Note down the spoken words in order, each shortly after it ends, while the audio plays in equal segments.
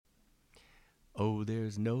Oh,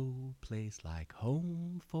 there's no place like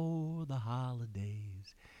home for the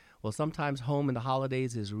holidays. Well, sometimes home in the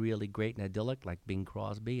holidays is really great and idyllic, like Bing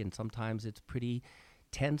Crosby, and sometimes it's pretty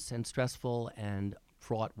tense and stressful and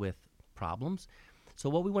fraught with problems. So,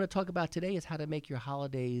 what we want to talk about today is how to make your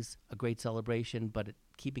holidays a great celebration, but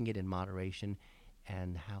keeping it in moderation,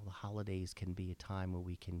 and how the holidays can be a time where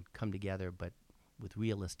we can come together, but with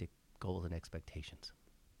realistic goals and expectations.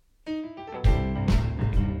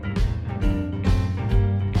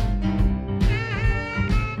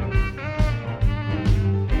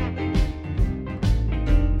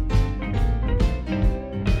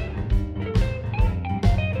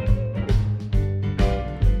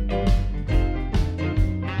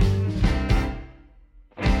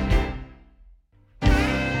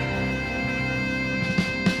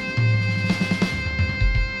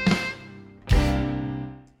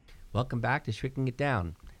 Welcome back to Shrinking It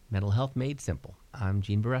Down, Mental Health Made Simple. I'm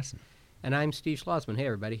Gene Beresin. And I'm Steve Schlossman. Hey,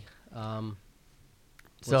 everybody.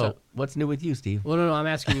 What's new with you, Steve? Well, no, I'm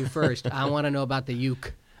asking you first. I want to know about the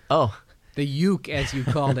uke. Oh. The uke, as you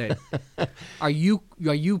called it. Are you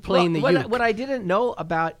playing the uke? What I didn't know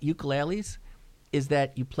about ukuleles is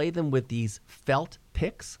that you play them with these felt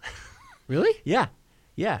picks. Really? Yeah.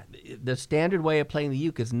 The standard way of playing the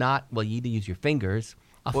uke is not, well, you either use your fingers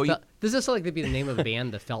or does this like to be the name of the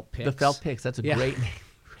band, the Felt Picks? The Felt Picks. That's a great name.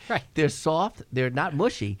 Right. They're soft. They're not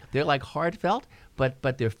mushy. They're like hard felt, but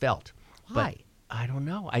they're felt. Why? But I don't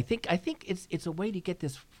know. I think it's a way to get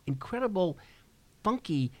this incredible,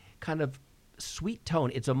 funky kind of sweet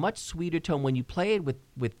tone. It's a much sweeter tone when you play it with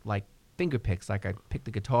like finger picks, like I pick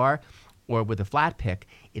the guitar, or with a flat pick.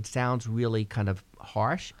 It sounds really kind of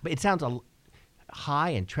harsh, but it sounds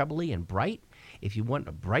high and trebly and bright. If you want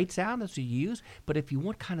a bright sound, that's what you use. But if you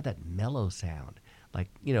want kind of that mellow sound, like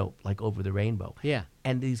Over the Rainbow, yeah,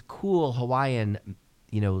 and these cool Hawaiian,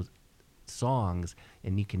 songs,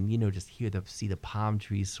 and you can just see the palm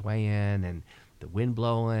trees swaying and the wind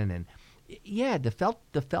blowing, and the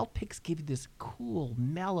felt picks give you this cool,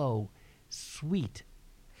 mellow, sweet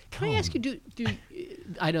tone. Can I ask you? Do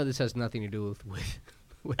I know this has nothing to do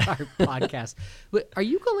with our podcast, but are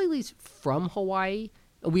ukuleles from Hawaii?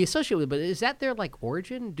 We associate with it, but is that their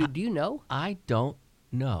origin? Do you know? I don't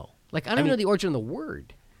know. I don't even know the origin of the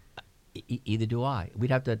word. Either do I.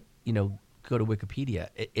 We'd have to, go to Wikipedia.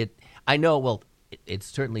 I know. Well, it's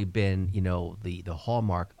certainly been, the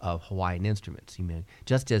hallmark of Hawaiian instruments. You mean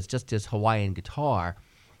just as Hawaiian guitar,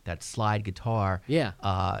 that slide guitar. Yeah.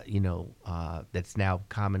 That's now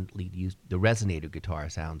commonly used. The resonator guitar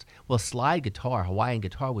sounds. Well, slide guitar, Hawaiian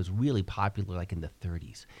guitar, was really popular in the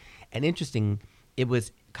 30s, and interesting. It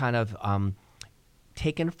was kind of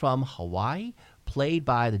taken from Hawaii, played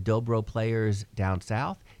by the dobro players down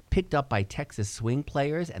south, picked up by Texas swing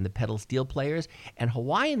players and the pedal steel players, and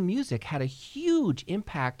Hawaiian music had a huge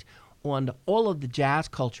impact on all of the jazz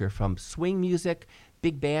culture, from swing music,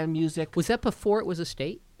 big band music. Was that before it was a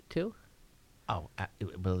state, too? Oh,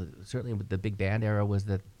 well, certainly the big band era was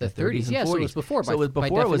the 30s and 40s. So it was before. So it was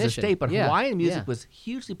before it was a state, but yeah. Hawaiian music was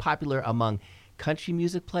hugely popular among country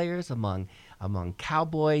music players, among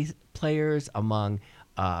cowboy players, among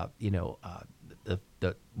the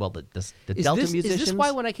Delta musicians. Is this why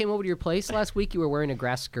when I came over to your place last week you were wearing a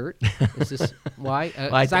grass skirt? Is this why?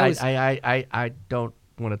 I don't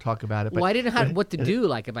want to talk about it. Well, I didn't know what to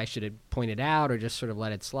do, if I should have pointed out or just sort of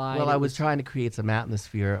let it slide. Well, I was trying to create some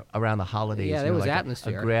atmosphere around the holidays. Yeah, there was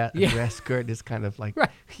atmosphere. A grass skirt is kind of like, right.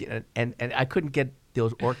 And I couldn't get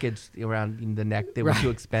those orchids around the neck. They were too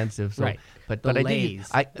expensive. So, right. But the I lays.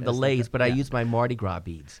 did the lays, but I used my Mardi Gras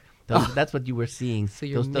beads. That's what you were seeing. So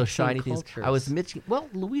those shiny cultures. things. I was mixing. Well,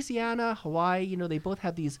 Louisiana, Hawaii, they both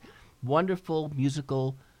have these wonderful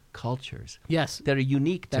musical cultures. Yes. That are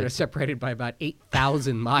unique. That are separated by about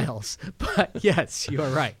 8,000 miles. But yes, you are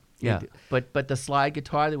right. Yeah. But the slide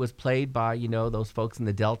guitar that was played by, those folks in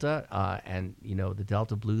the Delta, and, the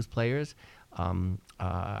Delta blues players, and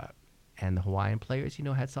the Hawaiian players,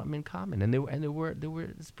 had something in common. And there were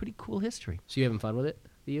it's pretty cool history. So you having fun with it,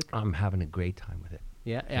 the uke? I'm having a great time with it.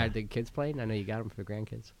 Yeah? Are the kids playing? I know you got them for the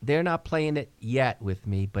grandkids. They're not playing it yet with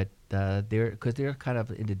me, but they're kind of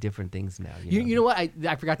into different things now. You know what?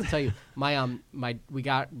 I forgot to tell you. We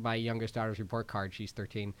got my youngest daughter's report card. She's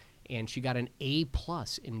 13. And she got an A+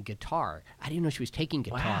 in guitar. I didn't know she was taking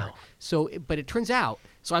guitar. Wow. So, but it turns out.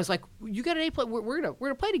 So I was like, "You got an A+? We're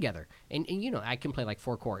gonna play together." And I can play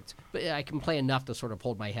 4 chords, but I can play enough to sort of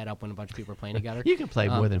hold my head up when a bunch of people are playing together. You can play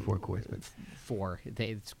more than 4 chords, but 4.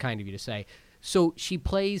 It's kind of you to say. So she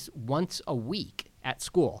plays once a week, at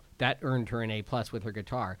school. That earned her an A+ with her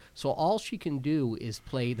guitar. So all she can do is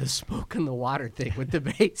play the smoke and the water thing with the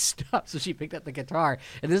bass stuff. So she picked up the guitar,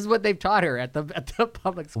 and this is what they've taught her at the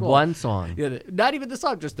public school. One song. Yeah, not even the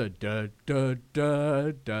song, just the da da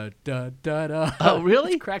da da da da da. Oh,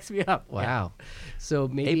 really? It cracks me up. Wow. Yeah. So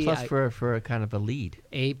maybe A+ for a kind of a lead.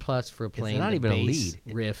 A+ for playing not the even a bass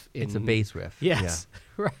lead. riff. It's a bass riff. Yes,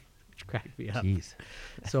 right. Which cracked me up. Jeez.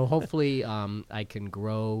 So hopefully I can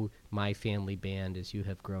grow my family band as you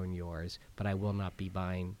have grown yours, but I will not be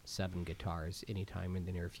buying 7 guitars anytime in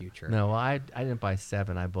the near future. No, I didn't buy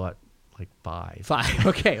 7. I bought like 5. 5.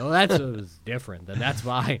 Okay, well that's different. Then that's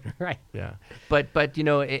fine, right? Yeah, but it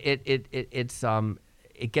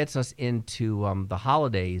gets us into the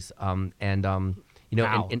holidays, and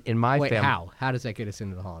How? in my Wait, family, how does that get us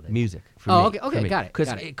into the holidays? music. For Oh, me, okay, for me. got it.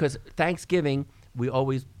 Because Thanksgiving we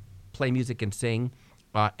always play music and sing,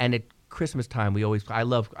 and at Christmas time I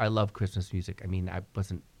love Christmas music. I mean, I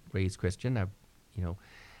wasn't raised Christian. I,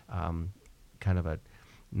 kind of a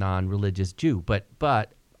non-religious Jew, but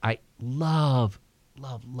I love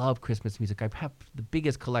Christmas music. I have the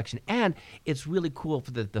biggest collection, and it's really cool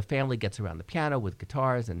for the family gets around the piano with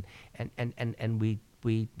guitars, and we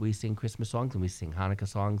sing Christmas songs and we sing Hanukkah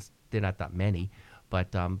songs. They're not that many,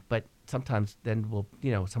 but sometimes then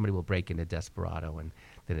somebody will break into Desperado, and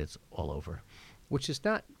then it's all over. Which is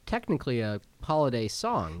not technically a holiday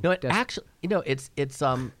song. No, actually, it's it's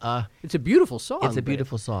a beautiful song. it's a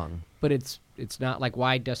beautiful song. but it's not like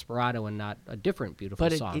why Desperado and not a different beautiful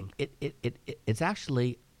But song. it's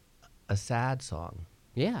actually a sad song.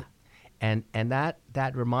 Yeah. And that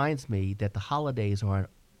reminds me that the holidays aren't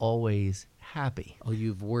always happy. Oh,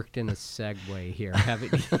 you've worked in a segue here,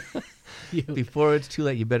 haven't you? Before it's too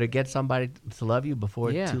late, you better get somebody to love you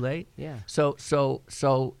before it's too late. Yeah. So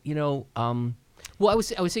Well, I was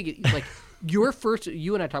thinking like you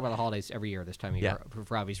and I talk about the holidays every year this time of year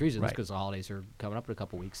for obvious reasons, Right. because the holidays are coming up in a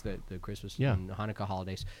couple of weeks, the Christmas Yeah. and Hanukkah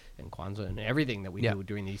holidays and Kwanzaa and everything that we Yeah. do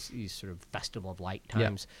during these sort of festival of light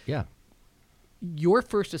times. Yeah. Your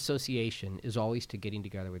first association is always to getting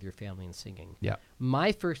together with your family and singing. Yeah.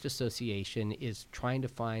 My first association is trying to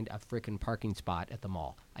find a frickin' parking spot at the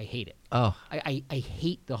mall. I hate it. Oh. I hate I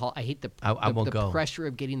hate the won't go. pressure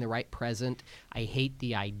of getting the right present. I hate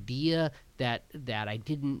the idea that I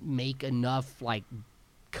didn't make enough like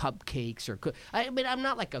cupcakes or I mean I'm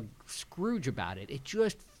not like a Scrooge about it. It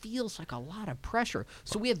just feels like a lot of pressure.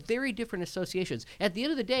 So we have very different associations. At the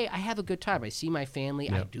end of the day, I have a good time. I see my family.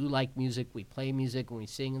 I do like music. We play music when we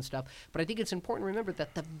sing and stuff. But I think it's important to remember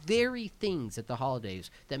that the very things at the holidays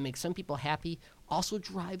that make some people happy also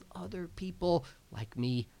drive other people like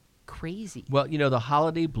me crazy. Well, the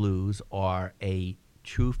holiday blues are a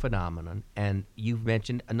true phenomenon, and you've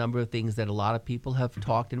mentioned a number of things that a lot of people have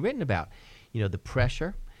talked and written about. The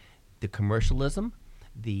pressure, the commercialism,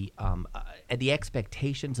 the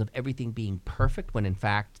expectations of everything being perfect, when in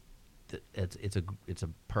fact it's a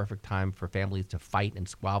perfect time for families to fight and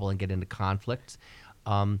squabble and get into conflicts.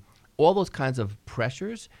 All those kinds of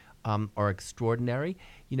pressures are extraordinary.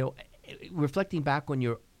 Reflecting back on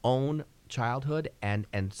your own childhood, and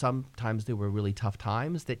sometimes there were really tough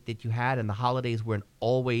times that you had, and the holidays weren't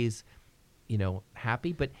always,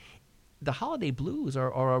 happy. But the holiday blues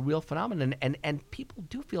are a real phenomenon, and people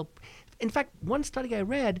do feel. In fact, one study I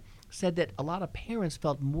read said that a lot of parents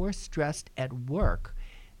felt more stressed at work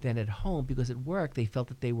than at home, because at work they felt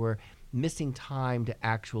that they were missing time to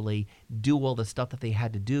actually do all the stuff that they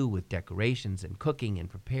had to do with decorations and cooking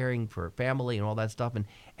and preparing for family and all that stuff,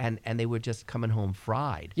 and they were just coming home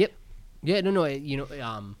fried. Yep. Yeah. No.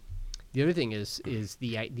 The other thing is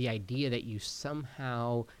the idea that you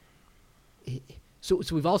somehow. So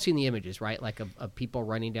we've all seen the images, right? Like of people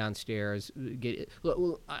running downstairs.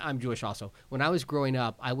 I'm Jewish also. When I was growing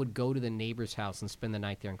up, I would go to the neighbor's house and spend the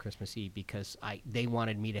night there on Christmas Eve because they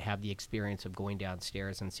wanted me to have the experience of going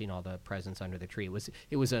downstairs and seeing all the presents under the tree.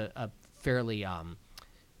 It was a fairly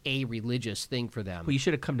a religious thing for them. Well, you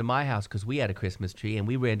should have come to my house, because we had a Christmas tree and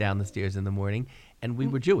we ran down the stairs in the morning, and we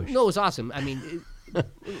were Jewish. No, it was awesome. I mean,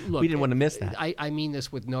 look, we didn't want to miss that. I mean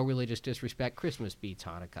this with no religious disrespect. Christmas beats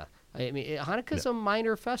Hanukkah. I mean, Hanukkah's a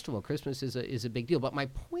minor festival. Christmas is a big deal. But my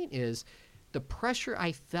point is, the pressure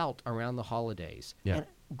I felt around the holidays, and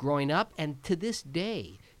growing up, and to this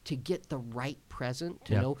day, to get the right present,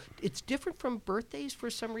 to know it's different from birthdays for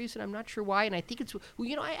some reason. I'm not sure why, and I think it's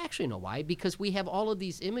I actually know why, because we have all of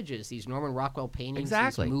these images, these Norman Rockwell paintings,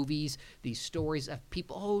 these movies, these stories of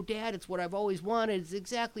people. Oh, Dad, it's what I've always wanted. It's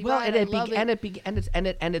exactly right.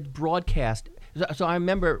 And it's broadcast. So I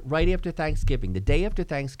remember right after Thanksgiving, the day after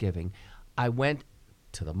Thanksgiving, I went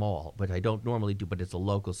to the mall, which I don't normally do, but it's a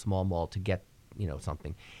local small mall, to get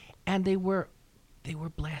something, and they were they were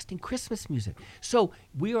blasting Christmas music. So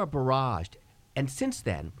we are barraged. And since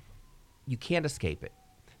then, you can't escape it.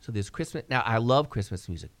 So there's Christmas. Now, I love Christmas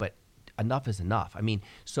music, but enough is enough. I mean,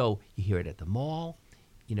 so you hear it at the mall,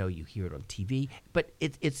 you hear it on TV, but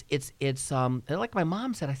it's and like my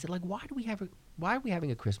mom said, I said, like, why are we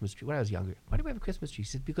having a Christmas tree? When I was younger, why do we have a Christmas tree?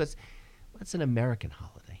 She said, because it's an American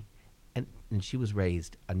holiday. And she was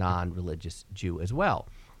raised a non-religious Jew as well.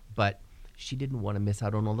 But she didn't want to miss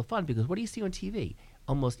out on all the fun, because what do you see on TV?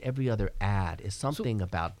 Almost every other ad is something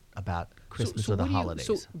about Christmas or the holidays.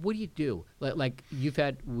 So what do you do? Like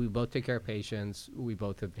we both take care of patients. We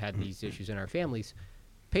both have had these issues in our families.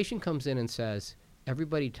 Patient comes in and says,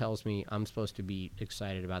 everybody tells me I'm supposed to be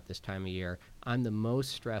excited about this time of year. I'm the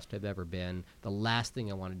most stressed I've ever been. The last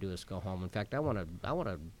thing I want to do is go home. In fact, I want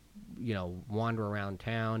to wander around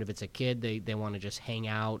town. If it's a kid, they want to just hang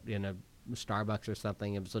out in a Starbucks or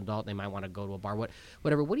something. If it's an adult, they might want to go to a bar.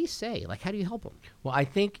 Whatever. What do you say? Like, how do you help them? Well, I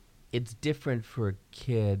think it's different for a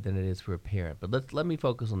kid than it is for a parent. But let me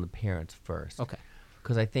focus on the parents first. Okay.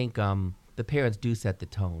 Because I think the parents do set the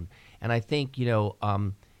tone. And I think,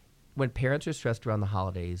 when parents are stressed around the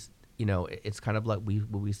holidays, it's kind of like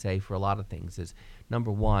what we say for a lot of things is,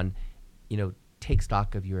 number one, take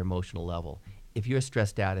stock of your emotional level. If you're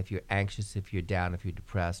stressed out, if you're anxious, if you're down, if you're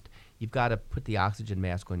depressed, you've got to put the oxygen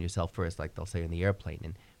mask on yourself first, like they'll say on the airplane,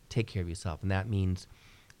 and take care of yourself. And that means,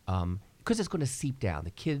 because it's going to seep down.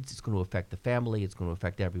 The kids, it's going to affect the family, it's going to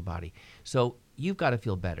affect everybody. So you've got to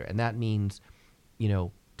feel better. And that means,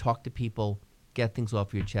 talk to people, get things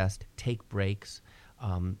off your chest, take breaks,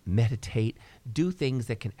 meditate, do things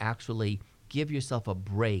that can actually give yourself a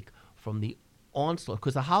break from the onslaught.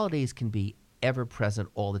 Because the holidays can be ever present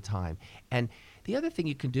all the time. And the other thing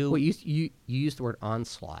you can do. Well, you used the word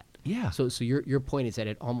onslaught. Yeah. So your point is that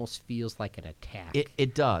it almost feels like an attack.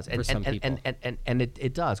 It does. For some people. And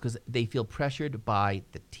it does, because they feel pressured by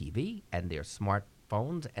the TV and their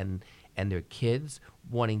smartphones and their kids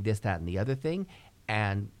wanting this, that, and the other thing,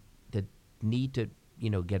 and the need to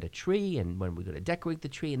get a tree, and when we're going to decorate the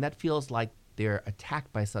tree, and that feels like they're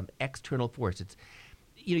attacked by some external force. It's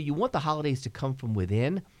you want the holidays to come from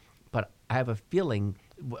within. But I have a feeling,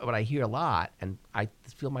 what I hear a lot, and I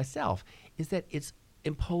feel myself, is that it's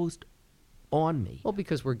imposed on me. Well,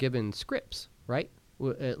 because we're given scripts, right?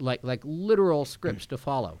 Like literal scripts to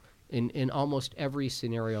follow. In almost every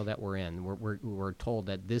scenario that we're in, we're told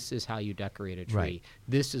that this is how you decorate a tree. Right.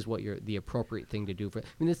 This is what the appropriate thing to do.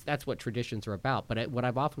 That's what traditions are about. But what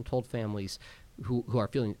I've often told families who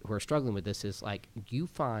are struggling with this is, like, you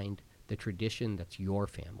find the tradition that's your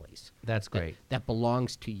family's. That's great. That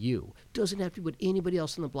belongs to you. Doesn't have to be what anybody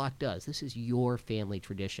else on the block does. This is your family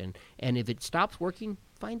tradition. And if it stops working,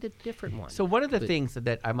 find a different one. So one of the things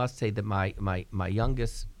that I must say that my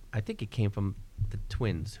youngest, I think it came from the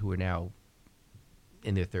twins, who are now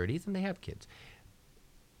in their 30s and they have kids.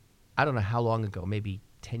 I don't know how long ago, maybe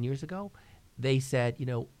 10 years ago, they said,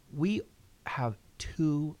 we have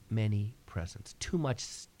too many presents, too much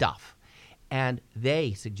stuff. And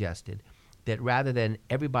they suggested that rather than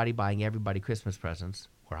everybody buying everybody Christmas presents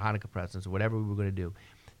or Hanukkah presents or whatever we were going to do,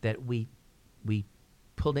 that we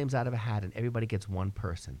pull names out of a hat and everybody gets one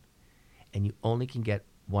person. And you only can get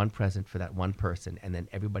one present for that one person, and then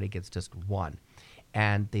everybody gets just one.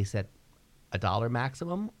 And they said $1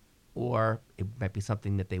 maximum, or it might be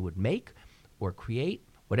something that they would make or create,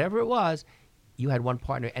 whatever it was. You had one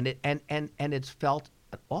partner, and it's felt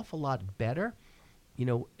an awful lot better.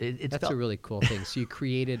 That's a really cool thing. So you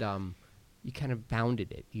created, you kind of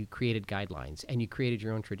bounded it. You created guidelines, and you created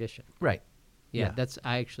your own tradition. Right. Yeah.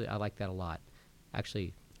 I like that a lot.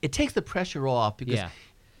 Actually, it takes the pressure off, because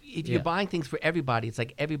if you're buying things for everybody, it's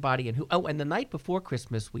like everybody and the night before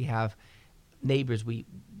Christmas, we have neighbors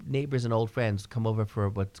and old friends come over for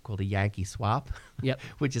what's called a Yankee swap. Yep.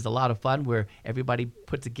 Which is a lot of fun, where everybody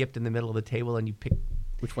puts a gift in the middle of the table and you pick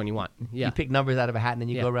which one you want. Yeah. You pick numbers out of a hat, and then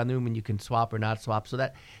you go around the room and you can swap or not swap.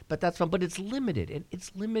 But that's fun. But it's limited, and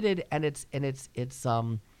it's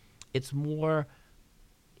more,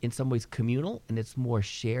 in some ways, communal, and it's more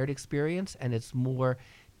shared experience, and it's more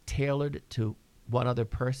tailored to one other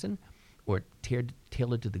person, or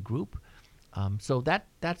tailored to the group. So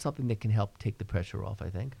that's something that can help take the pressure off,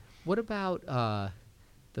 I think. What about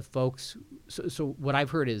the folks? So what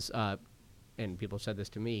I've heard is, and people have said this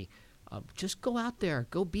to me. Just go out there,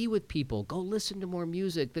 go be with people, go listen to more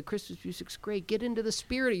music. The Christmas music's great. Get into the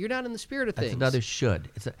spirit. You're not in the spirit of things. That's another should.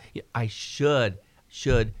 I should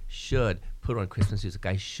put on Christmas music.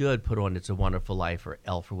 I should put on It's a Wonderful Life or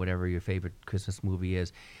Elf or whatever your favorite Christmas movie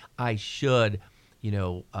is. I should,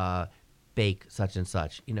 bake such and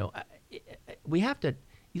such. We have to,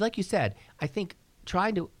 like you said, I think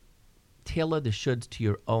trying to tailor the shoulds to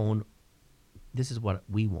your own. This is what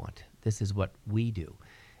we want. This is what we do.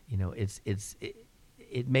 You know,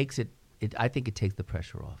 it makes it. I think it takes the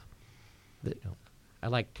pressure off. The- I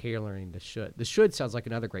like tailoring the should. The should sounds like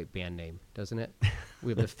another great band name, doesn't it?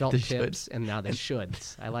 We have the felt The tips and now the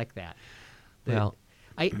shoulds. I like that. Well,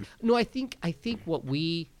 I think what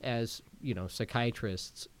we as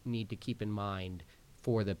psychiatrists need to keep in mind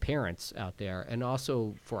for the parents out there and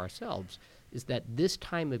also for ourselves is that this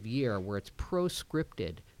time of year where it's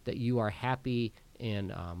proscripted that you are happy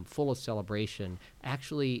and full of celebration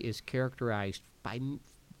actually is characterized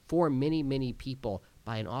for many people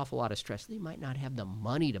by an awful lot of stress. They might not have the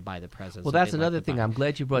money to buy the presents. well, that that's they'd like another to thing. buy. I'm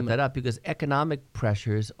glad you brought that up because economic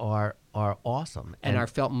pressures are awesome and are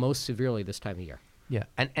felt most severely this time of year. yeah.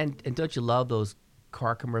 And don't you love those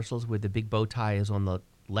car commercials where the big bow tie is on the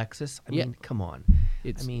Lexus? I Yeah. mean, come on.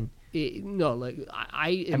 It's I mean, no, like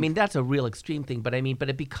I I mean, that's a real extreme thing, but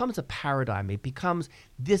it becomes a paradigm. It becomes,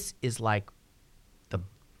 this is like the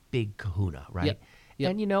big kahuna, right? Yep.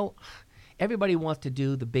 Yep. And, everybody wants to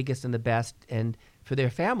do the biggest and the best and for their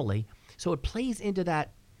family. So it plays into that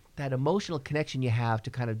emotional connection you have to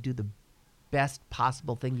kind of do the best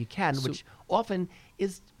possible thing you can, So- which often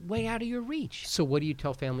is way out of your reach. So what do you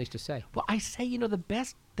tell families to say? Well, I say, the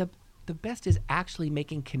best is actually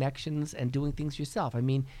making connections and doing things yourself. I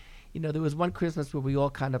mean, there was one Christmas where we all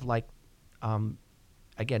kind of like,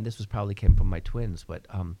 again, this was probably came from my twins, but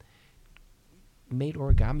made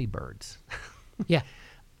origami birds. Yeah.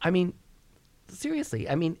 I mean, seriously.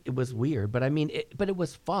 I mean, it was weird, but it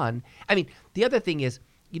was fun. I mean, the other thing is,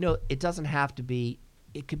 it doesn't have to be.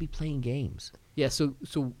 It could be playing games. Yeah, so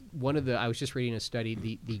one of I was just reading a study,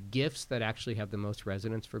 the gifts that actually have the most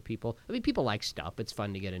resonance for people. I mean, people like stuff. It's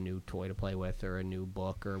fun to get a new toy to play with or a new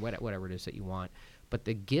book or whatever it is that you want. But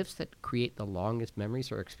the gifts that create the longest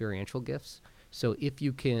memories are experiential gifts. So if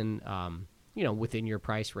you can, within your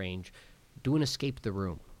price range, do an escape the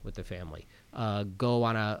room with the family. Go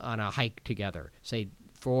on a hike together. Say,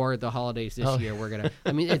 for the holidays this year, we're going to...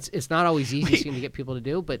 I mean, it's not always easy to get people to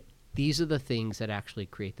do, but these are the things that actually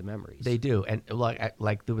create the memories. They do. And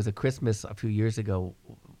like there was a Christmas a few years ago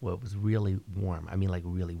where it was really warm. I mean, like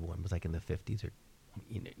really warm. It was like in the 50s or,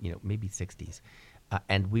 maybe 60s.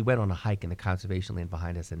 And we went on a hike in the conservation land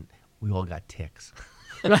behind us, and we all got ticks.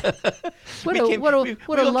 What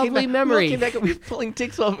a lovely memory. We all came back and we were pulling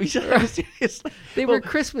ticks off each other. Seriously. They were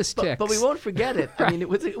Christmas ticks. But we won't forget it. I mean,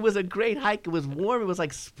 it was a great hike. It was warm. It was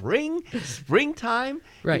like springtime.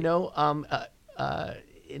 Right.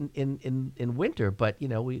 In winter, but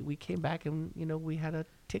we came back and we had a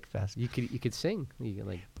tick fest. You could sing. You could,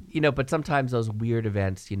 like, But sometimes those weird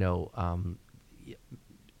events, you don't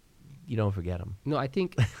forget them. No, I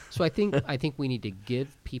think so. I think we need to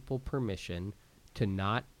give people permission to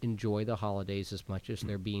not enjoy the holidays as much as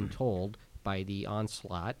they're being told by the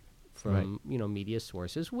onslaught from media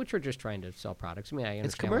sources, which are just trying to sell products. I mean, I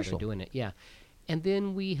understand why they're commercial. doing it. Yeah, and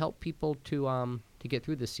then we help people to get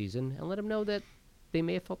through this season and let them know that they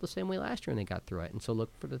may have felt the same way last year and they got through it. And so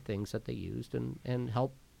look for the things that they used and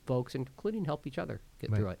help folks, including help each other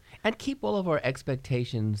get through it. And keep all of our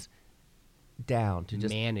expectations down to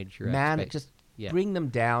just Manage your just Yeah. bring them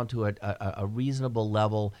down to a reasonable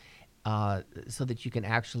level so that you can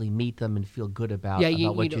actually meet them and feel good about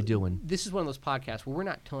what you're doing. This is one of those podcasts where we're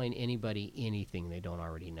not telling anybody anything they don't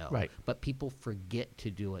already know. Right. But people forget to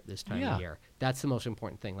do it this time Yeah. of year. That's the most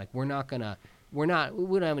important thing. Like we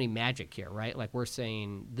don't have any magic here, right? Like we're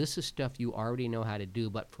saying this is stuff you already know how to do,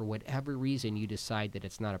 but for whatever reason you decide that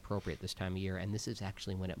it's not appropriate this time of year, and this is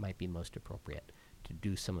actually when it might be most appropriate to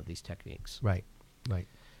do some of these techniques. Right.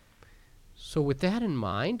 So with that in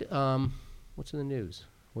mind, what's in the news?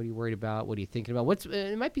 What are you worried about? What are you thinking about?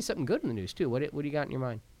 It might be something good in the news too. What do you got in your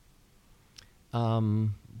mind?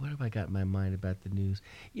 What have I got in my mind about the news?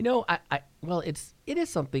 It is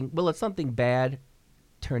something. Well, it's something bad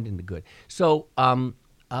turned into good. So,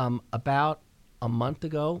 about a month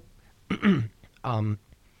ago,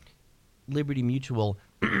 Liberty Mutual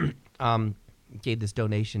gave this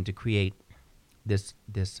donation to create this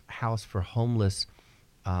house for homeless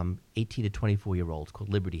 18 to 24-year-olds called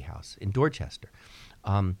Liberty House in Dorchester.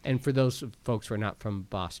 And for those folks who are not from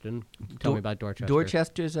Boston, tell me about Dorchester.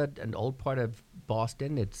 Dorchester's an old part of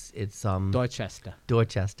Boston. It's Dorchester.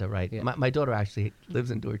 Dorchester, right? Yeah. My daughter actually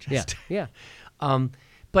lives in Dorchester. Yeah.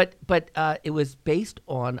 But it was based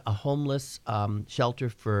on a homeless shelter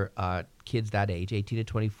for kids that age, 18 to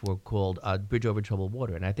 24, called Bridge Over Troubled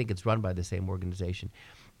Water, and I think it's run by the same organization.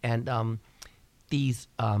 And these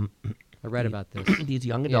I read about this. these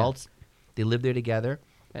young adults, they live there together,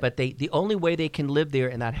 but the only way they can live there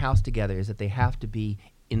in that house together is that they have to be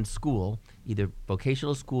in school, either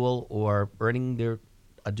vocational school or earning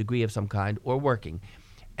a degree of some kind or working.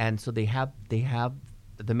 And so they have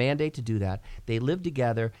the mandate to do that. They live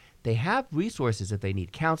together. They have resources if they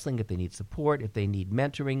need counseling, if they need support, if they need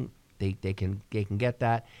mentoring, they can get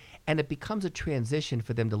that. And it becomes a transition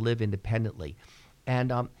for them to live independently.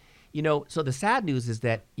 And so the sad news is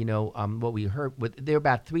that what we heard, there are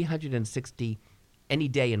about 360 any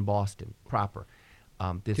day in Boston proper.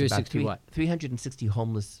 There's 360 about 360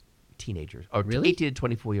 homeless teenagers, or Really? 18 to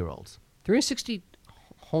 24-year-olds 360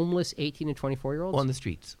 homeless 18 and 24-year-olds? on the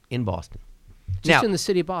streets in Boston. Just in the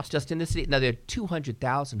city of Boston? Just in the city. Now, there are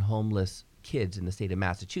 200,000 homeless kids in the state of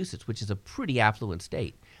Massachusetts, which is a pretty affluent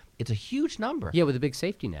state. It's a huge number. Yeah, with a big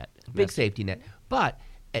safety net. Big safety net. But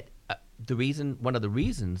one of the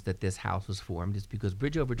reasons that this house was formed is because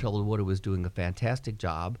Bridge Over Troubled Water was doing a fantastic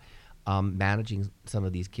job managing some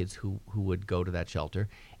of these kids who would go to that shelter.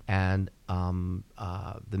 And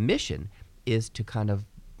the mission is to kind of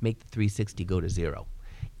make the 360 go to zero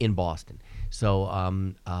in Boston. So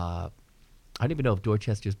I don't even know if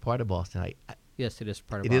Dorchester is part of Boston. Yes, it is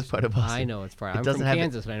part of It Boston. is part of Boston. I know it's part. It I'm doesn't from have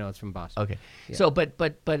Kansas, and I know it's from Boston. Okay. Yeah. So, but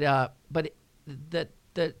the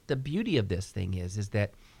beauty of this thing is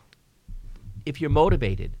that if you're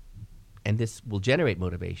motivated, and this will generate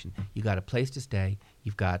motivation, you got a place to stay.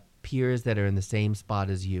 You've got peers that are in the same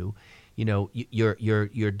spot as you.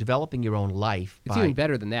 You're developing your own life. It's even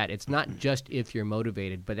better than that. It's not just if you're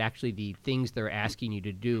motivated, but actually the things they're asking you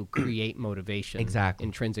to do create motivation Exactly.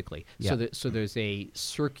 intrinsically. Yeah. So there's a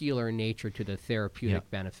circular nature to the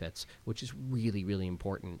therapeutic benefits, which is really, really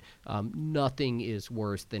important. Nothing is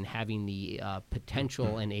worse than having the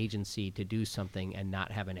potential and agency to do something and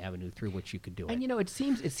not have an avenue through which you could do it. And it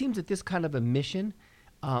seems that this kind of a mission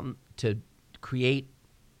to create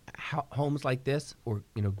homes like this, or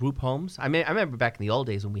group homes. I mean, I remember back in the old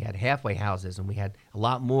days when we had halfway houses and we had a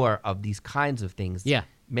lot more of these kinds of things. Yeah.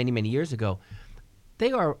 Many years ago.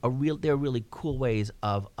 They're really cool ways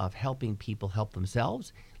of helping people help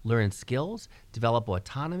themselves, learn skills, develop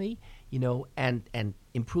autonomy, and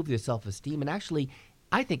improve their self-esteem. And actually,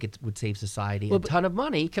 I think it would save society a ton of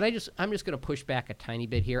money. I'm just going to push back a tiny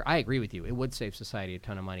bit here. I agree with you. It would save society a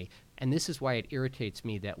ton of money. And this is why it irritates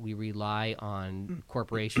me that we rely on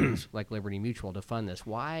corporations like Liberty Mutual to fund this.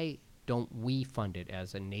 Why don't we fund it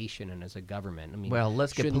as a nation and as a government? I mean, Well,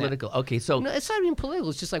 let's get shouldn't that- political. Okay, so No, it's not even political.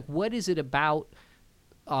 It's just like, what is it about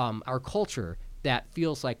our culture that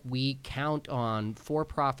feels like we count on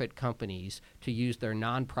for-profit companies to use their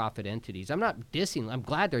nonprofit entities? I'm not dissing. I'm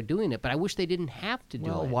glad they're doing it, but I wish they didn't have to do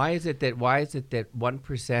well, it. why is it that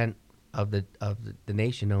 1% of the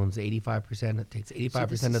nation owns 85%? It takes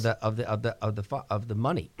 85% of the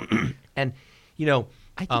money, and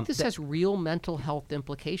I think this has real mental health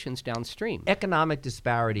implications downstream. economic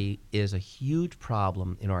disparity is a huge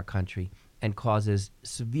problem in our country and causes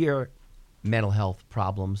severe mental health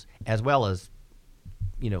problems, as well as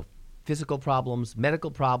physical problems,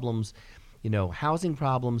 medical problems, housing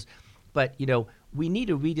problems. But we need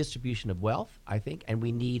a redistribution of wealth, I think, and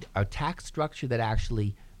we need a tax structure that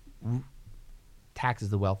actually taxes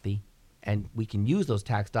the wealthy, and we can use those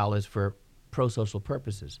tax dollars for pro-social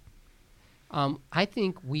purposes. I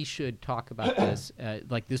think we should talk about this,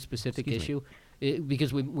 like this specific issue,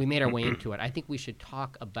 because we made our way into it. I think we should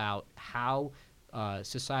talk about how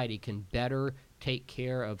society can better take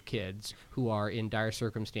care of kids who are in dire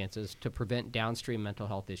circumstances to prevent downstream mental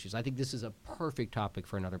health issues. I think this is a perfect topic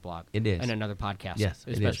for another blog. It is. And another podcast. Yes,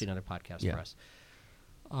 it especially is. another podcast Yeah. for us.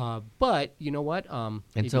 But you know what? And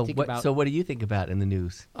if so, you think what? about, So, what do you think about in the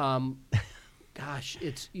news? gosh,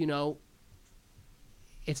 it's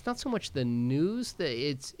it's not so much the news that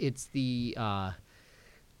it's the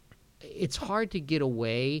it's hard to get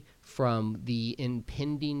away from the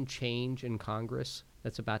impending change in Congress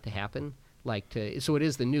that's about to happen. So it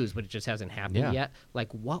is the news, but it just hasn't happened yet.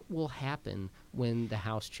 Like, what will happen when the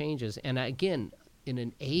House changes? And again, in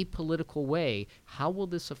an apolitical way, how will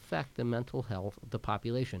this affect the mental health of the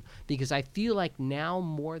population? Because I feel like now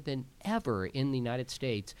more than ever in the United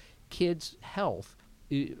States, kids' health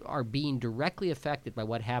are being directly affected by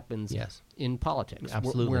what happens in politics.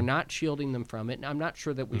 Absolutely. We're not shielding them from it. And I'm not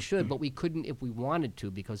sure that we should, but we couldn't if we wanted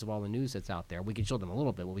to because of all the news that's out there. We can shield them a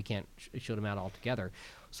little bit, but we can't shield them out altogether.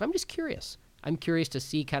 So I'm just curious. I'm curious to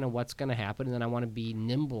see kind of what's going to happen, and then I want to be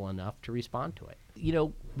nimble enough to respond to it.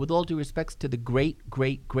 With all due respects to the great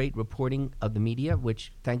reporting of the media,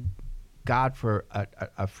 which thank God for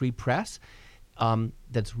a free press,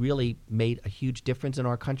 that's really made a huge difference in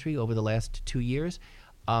our country over the last 2 years.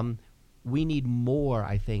 We need more,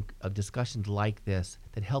 I think, of discussions like this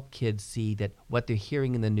that help kids see that what they're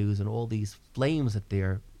hearing in the news and all these flames that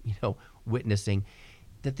they're, witnessing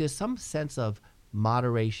that there's some sense of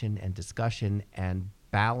moderation and discussion and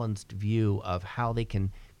balanced view of how they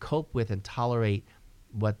can cope with and tolerate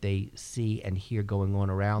what they see and hear going on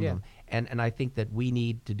around them. And I think that we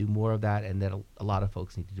need to do more of that, and that a lot of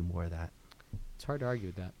folks need to do more of that. It's hard to argue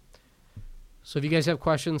with that. So if you guys have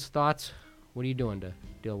questions, thoughts, what are you doing to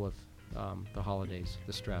deal with the holidays,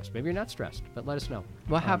 the stress? Maybe you're not stressed, but let us know.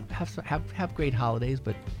 Well, have great holidays,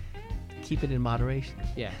 but keep it in moderation.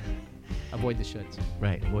 Yeah. Avoid the shoulds.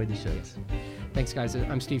 Right. Avoid the shoulds. Thanks, guys.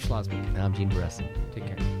 I'm Steve Schlossman. And I'm Gene Barresso. Take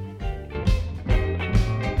care.